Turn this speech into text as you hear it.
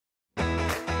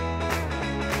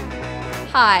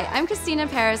Hi, I'm Christina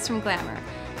Perez from Glamour.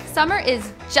 Summer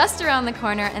is just around the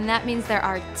corner, and that means there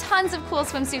are tons of cool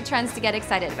swimsuit trends to get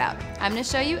excited about. I'm going to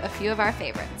show you a few of our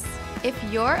favorites. If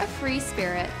you're a free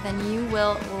spirit, then you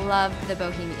will love the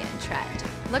bohemian trend.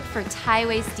 Look for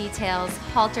tie-waist details,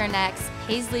 halter necks,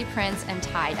 paisley prints, and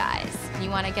tie-dyes. You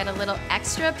want to get a little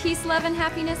extra peace, love, and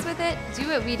happiness with it? Do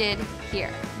what we did here.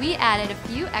 We added a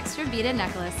few extra beaded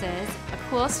necklaces, a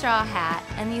cool straw hat,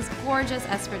 and these gorgeous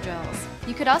espadrilles.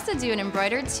 You could also do an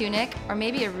embroidered tunic or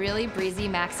maybe a really breezy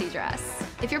maxi dress.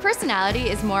 If your personality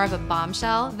is more of a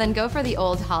bombshell, then go for the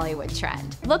old Hollywood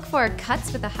trend. Look for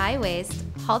cuts with a high waist,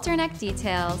 halter neck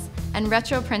details, and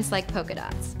retro prints like polka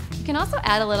dots. You can also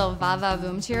add a little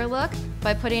va-va-voom to your look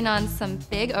by putting on some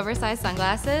big oversized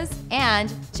sunglasses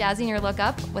and jazzing your look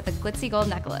up with a glitzy gold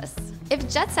necklace. If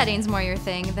jet setting's more your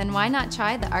thing, then why not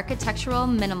try the architectural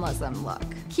minimalism look?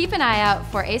 Keep an eye out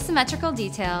for asymmetrical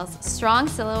details, strong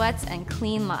silhouettes, and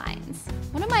clean lines.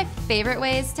 One of my favorite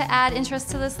ways to add interest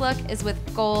to this look is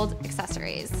with gold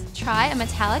accessories. Try a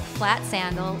metallic flat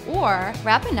sandal or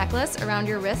wrap a necklace around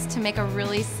your wrist to make a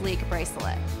really sleek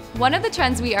bracelet. One of the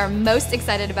trends we are most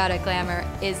excited about at Glamour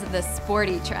is the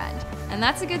sporty trend. And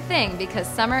that's a good thing because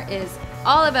summer is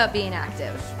all about being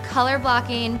active. Color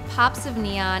blocking, pops of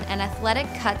neon, and athletic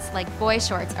cuts like boy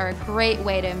shorts are a great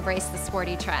way to embrace the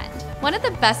sporty trend. One of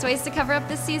the best ways to cover up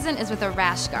this season is with a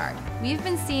rash guard. We've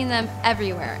been seeing them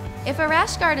everywhere. If a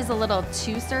rash guard is a little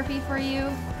too surfy for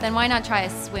you, then why not try a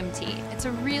swim tee? It's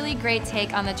a really great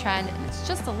take on the trend, and it's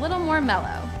just a little more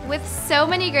mellow. With so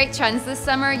many great trends this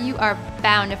summer, you are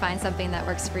bound to find something that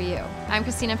works for you. I'm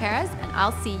Christina Perez, and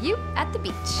I'll see you at the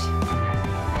beach.